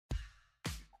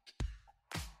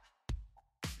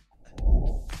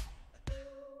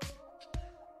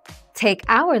Take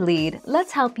our lead,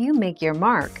 let's help you make your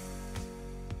mark.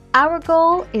 Our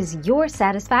goal is your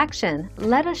satisfaction.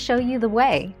 Let us show you the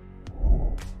way.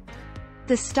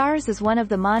 The Stars is one of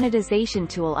the monetization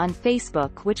tool on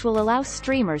Facebook which will allow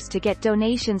streamers to get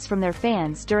donations from their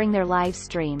fans during their live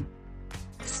stream.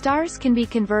 Stars can be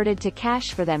converted to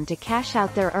cash for them to cash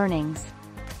out their earnings.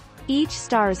 Each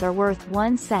stars are worth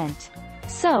 1 cent.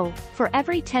 So, for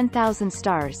every 10,000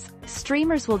 stars,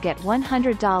 streamers will get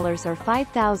 $100 or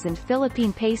 5,000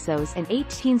 Philippine pesos and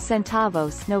 18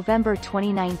 centavos. November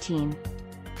 2019.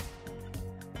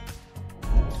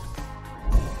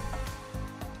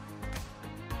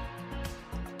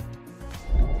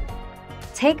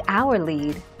 Take our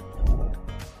lead.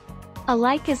 A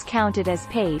like is counted as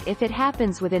paid if it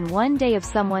happens within 1 day of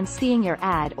someone seeing your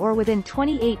ad or within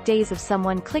 28 days of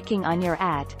someone clicking on your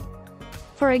ad.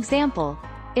 For example,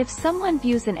 if someone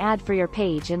views an ad for your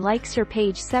page and likes your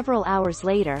page several hours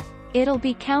later, it'll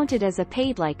be counted as a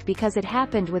paid like because it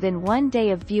happened within 1 day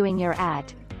of viewing your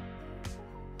ad.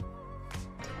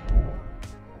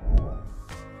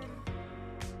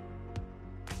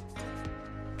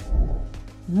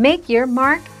 Make your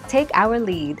mark, take our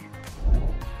lead.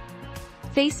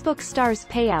 Facebook Stars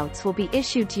payouts will be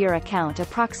issued to your account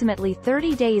approximately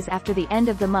 30 days after the end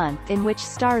of the month in which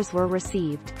stars were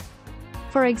received.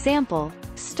 For example,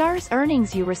 stars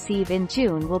earnings you receive in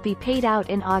June will be paid out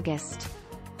in August.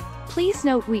 Please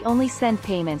note we only send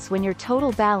payments when your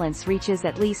total balance reaches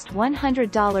at least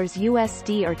 $100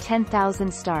 USD or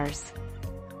 10,000 stars.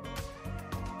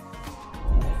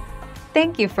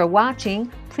 Thank you for watching.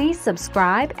 Please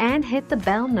subscribe and hit the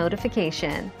bell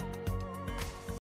notification.